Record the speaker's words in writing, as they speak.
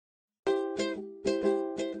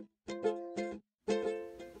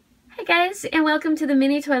guys, and welcome to the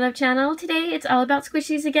Mini Toy Love channel. Today it's all about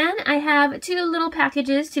squishies again. I have two little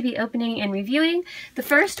packages to be opening and reviewing. The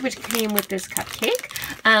first, which came with this cupcake,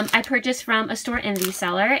 I purchased from a storEnvy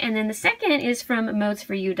seller, and then the second is from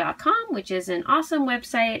modesforyou.com, which is an awesome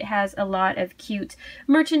website. It has a lot of cute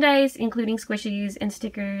merchandise, including squishies and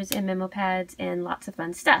stickers and memo pads and lots of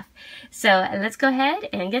fun stuff. So let's go ahead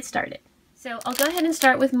and get started. So I'll go ahead and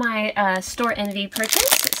start with my storEnvy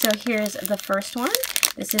purchase. So here's the first one.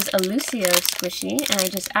 This is a Lucio squishy, and I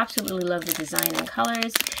just absolutely love the design and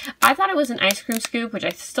colors. I thought it was an ice cream scoop, which I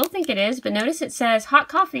still think it is, but notice it says hot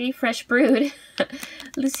coffee, fresh brewed,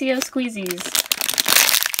 Lucio Squeezies.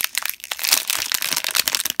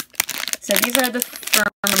 So these are the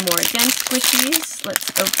firmer, more dense squishies. Let's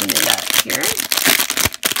open it up here.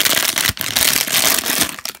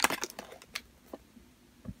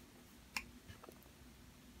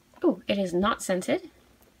 Oh, it is not scented.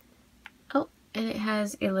 Oh, and it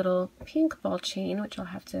has a little pink ball chain, which I'll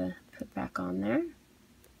have to put back on there.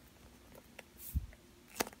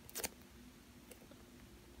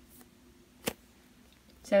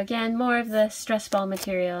 So again, more of the stress ball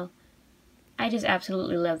material. I just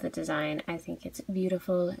absolutely love the design. I think it's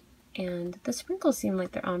beautiful, and the sprinkles seem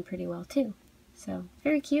like they're on pretty well too. So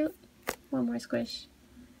very cute. One more squish.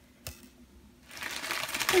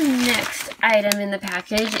 The next item in the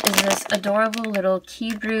package is this adorable little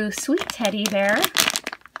Kiibru sweet teddy bear.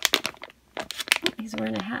 Oh, he's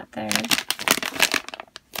wearing a hat there.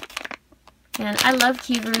 And I love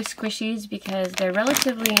Kiibru squishies because they're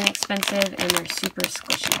relatively inexpensive and they're super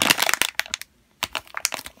squishy.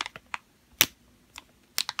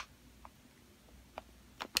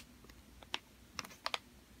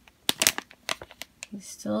 He's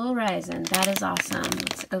still rising. That is awesome.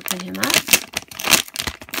 Let's open him up.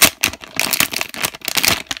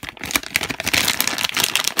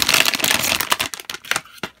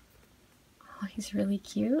 He's really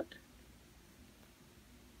cute.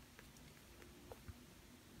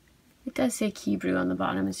 It does say Kiibru on the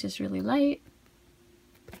bottom. It's just really light.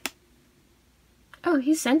 Oh,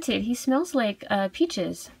 he's scented. He smells like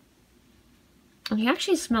peaches. And he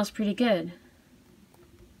actually smells pretty good.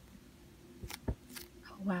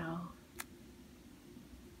 Oh, wow.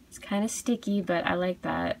 It's kind of sticky, but I like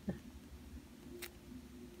that.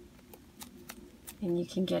 And you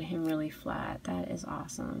can get him really flat. That is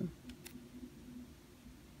awesome.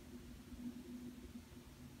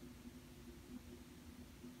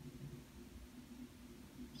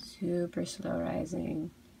 Super slow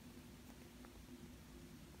rising.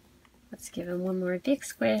 Let's give him one more big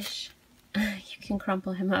squish. You can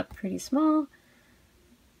crumple him up pretty small.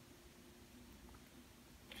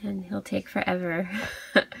 And he'll take forever.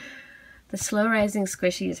 The slow rising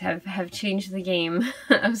squishies have changed the game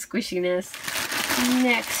of squishiness.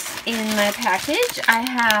 Next in my package, I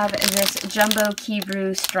have this jumbo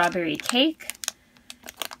Kiibru strawberry cake.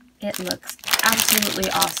 It looks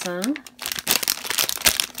absolutely awesome.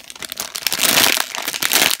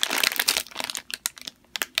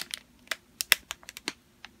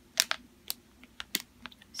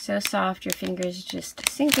 So soft, your fingers just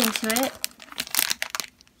sink into it.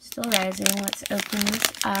 Still rising. Let's open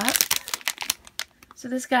this up. So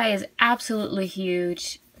this guy is absolutely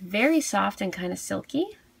huge, very soft and kind of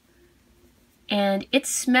silky. And it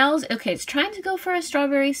smells, okay, it's trying to go for a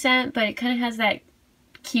strawberry scent, but it kind of has that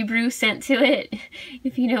Kiibru scent to it,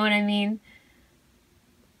 if you know what I mean.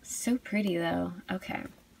 So pretty though. Okay,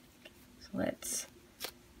 so let's...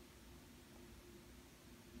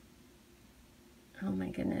 Oh my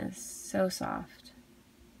goodness, so soft.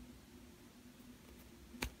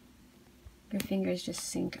 Your fingers just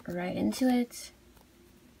sink right into it.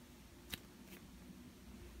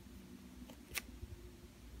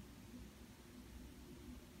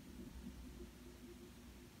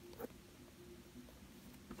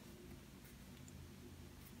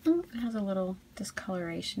 Oh, it has a little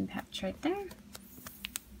discoloration patch right there.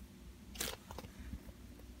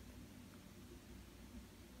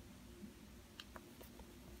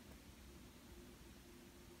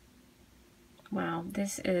 Wow,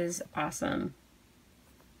 this is awesome.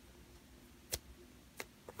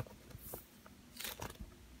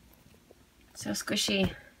 So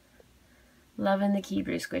squishy. Loving the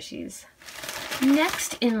Kiibru squishies.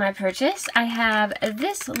 Next in my purchase, I have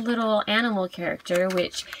this little animal character,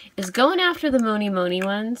 which is going after the Moni Moni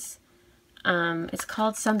ones. It's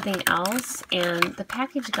called something else, and the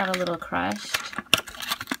package got a little crushed.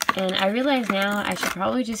 And I realize now I should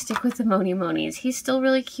probably just stick with the Moni Monis. He's still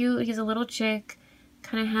really cute. He's a little chick.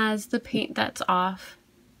 Kind of has the paint that's off.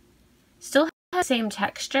 Still has the same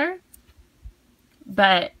texture.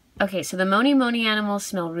 But Okay, so the Moni Moni animals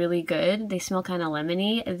smell really good. They smell kind of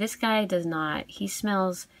lemony. This guy does not. He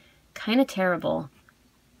smells kind of terrible.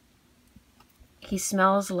 He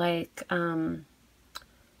smells like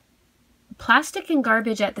plastic and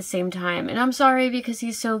garbage at the same time. And I'm sorry because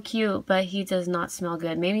he's so cute, but he does not smell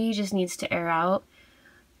good. Maybe he just needs to air out.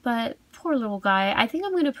 But poor little guy. I think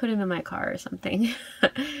I'm going to put him in my car or something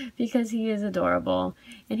because he is adorable.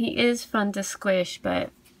 And he is fun to squish,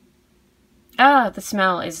 but the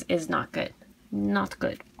smell is not good. Not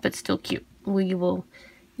good, but still cute. We'll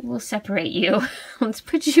separate you. Let's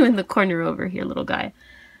put you in the corner over here, little guy.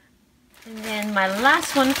 And then my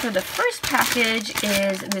last one for the first package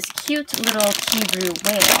is this cute little Kiibru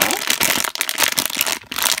whale.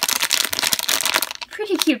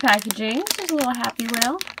 Pretty cute packaging. Just a little happy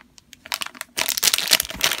whale.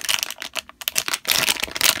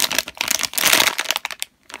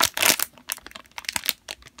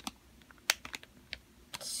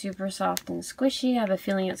 Super soft and squishy. I have a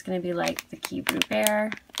feeling it's going to be like the Kiibru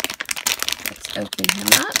bear. Let's open him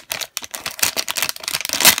up.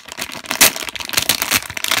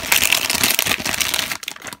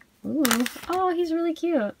 Ooh, oh, he's really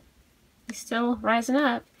cute. He's still rising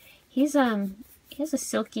up. He has a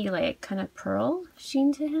silky, like, kind of pearl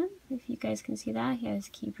sheen to him, if you guys can see that. He has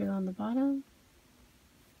Kiibru on the bottom.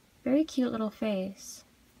 Very cute little face.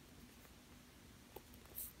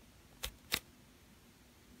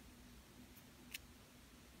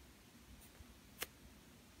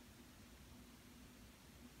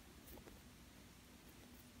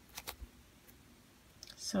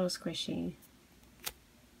 So squishy.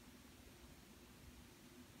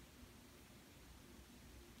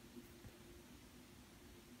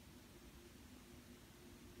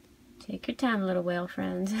 Take your time, little whale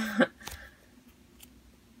friend.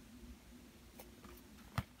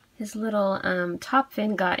 His little top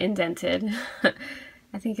fin got indented.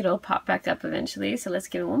 I think it'll pop back up eventually. So let's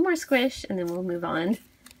give him one more squish and then we'll move on. You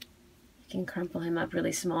can crumple him up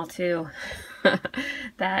really small too.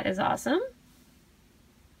 That is awesome.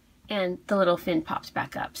 And the little fin pops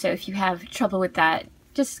back up. So if you have trouble with that,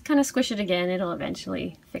 just kind of squish it again. It'll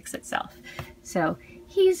eventually fix itself. So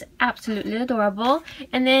he's absolutely adorable.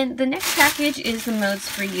 And then the next package is the modes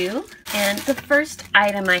for you. And the first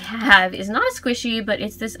item I have is not a squishy, but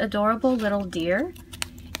it's this adorable little deer.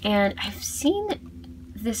 And I've seen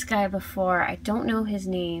this guy before. I don't know his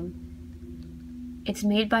name. It's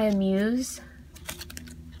made by Amuse.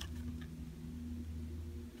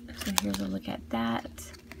 So here's a look at that.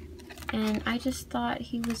 And I just thought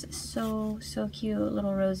he was so cute.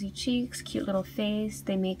 Little rosy cheeks, cute little face.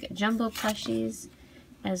 They make jumbo plushies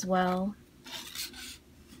as well.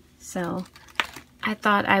 So I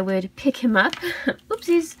thought I would pick him up.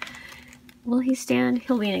 Oopsies. Will he stand?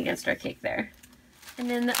 He'll lean against our cake there. And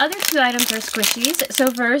then the other two items are squishies.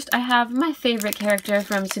 So first I have my favorite character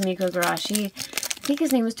from Sumikko Gurashi. I think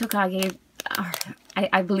his name is Tokage.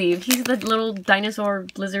 I believe. He's the little dinosaur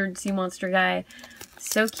lizard sea monster guy.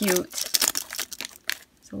 So cute.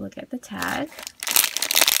 So look at the tag.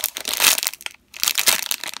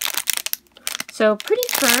 So pretty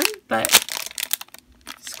firm, but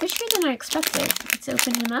squishier than I expected. Let's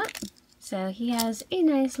open him up. So he has a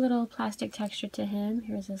nice little plastic texture to him.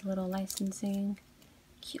 Here's his little licensing.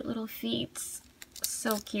 Cute little feet.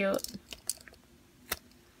 So cute.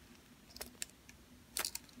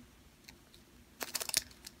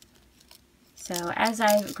 So as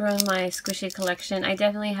I've grown my squishy collection, I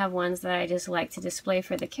definitely have ones that I just like to display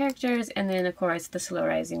for the characters, and then of course the slow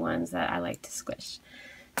rising ones that I like to squish.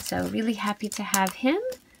 So really happy to have him.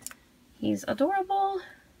 He's adorable.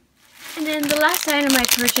 And then the last item I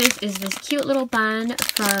purchased is this cute little bun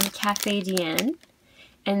from Cafe Dien.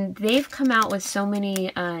 And they've come out with so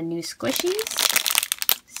many new squishies.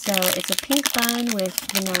 So it's a pink bun with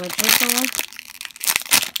vanilla drizzle.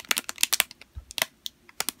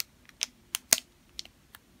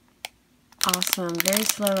 Awesome, very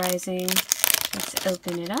slow rising. Let's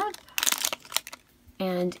open it up.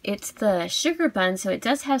 And it's the sugar bun, so it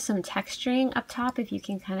does have some texturing up top, if you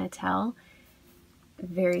can kind of tell.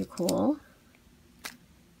 Very cool.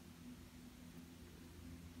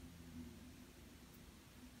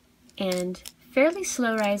 And fairly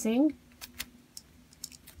slow rising.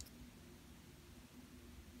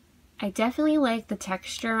 I definitely like the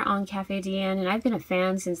texture on Cafe Dien, and I've been a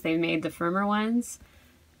fan since they made the firmer ones.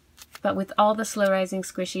 But with all the slow rising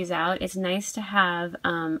squishies out, it's nice to have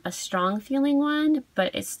a strong feeling one,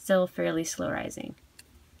 but it's still fairly slow rising.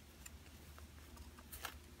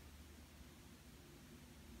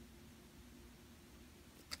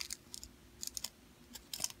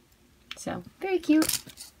 So very cute.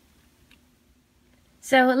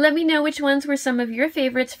 So let me know which ones were some of your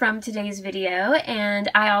favorites from today's video,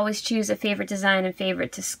 and I always choose a favorite design and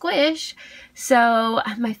favorite to squish. So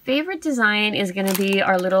my favorite design is going to be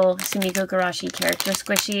our little Sumikko Gurashi character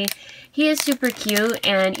squishy. He is super cute,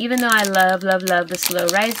 and even though I love the slow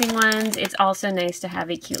rising ones, it's also nice to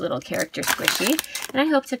have a cute little character squishy. And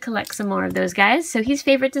I hope to collect some more of those guys. So he's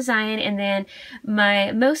favorite design, and then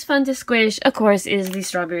my most fun to squish, of course, is the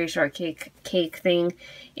strawberry shortcake cake thing.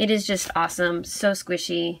 It is just awesome, so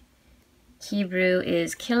squishy. Kiibru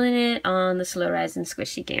is killing it on the slow rising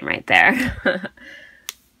squishy game right there.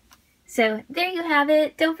 So there you have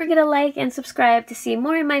it. Don't forget to like and subscribe to see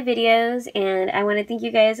more of my videos. And I want to thank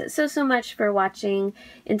you guys so much for watching.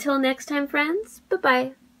 Until next time, friends.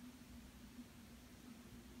 Bye-bye.